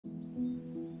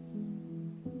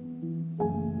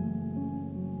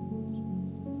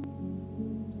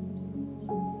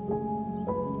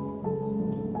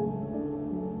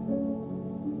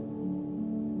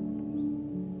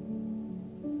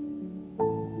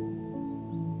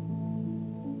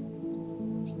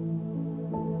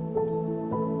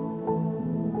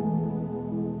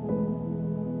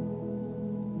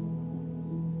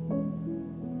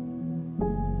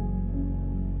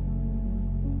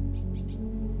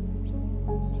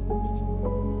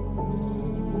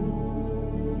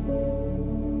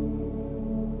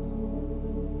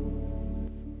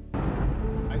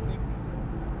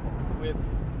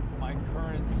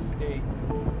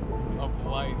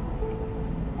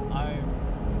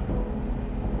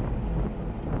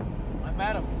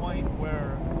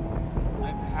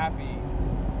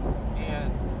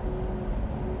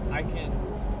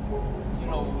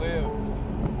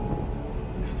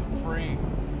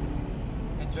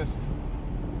just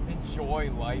enjoy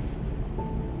life,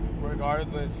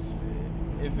 regardless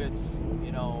if it's,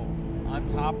 on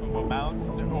top of a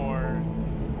mountain or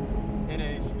in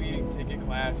a speeding ticket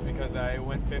class because I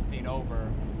went 15 over.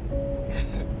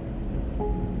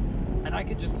 And I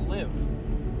could just live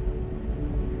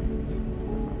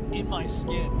in my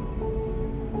skin.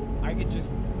 I could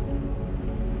just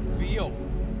feel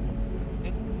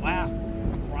and laugh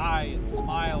and cry and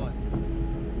smile and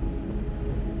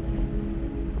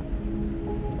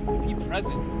be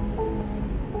present.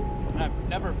 And I've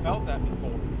never felt that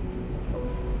before.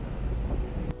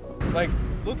 Like,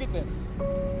 look at this.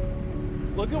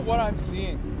 Look at what I'm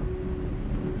seeing.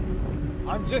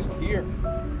 I'm just here.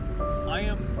 I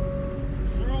am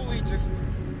truly just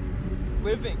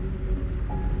living.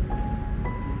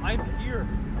 I'm here.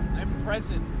 I'm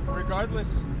present,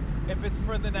 regardless if it's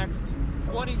for the next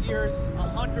 20 years,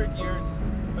 100 years,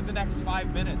 or the next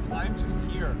 5 minutes. I'm just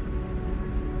here.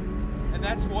 And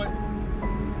that's what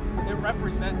it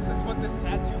represents. That's what this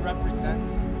tattoo represents.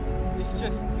 It's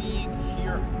just being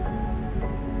here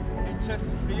and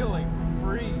just feeling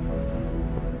free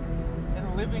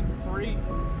and living free.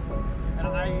 And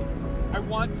I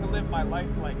want to live my life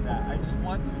like that. I just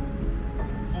want to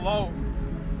flow.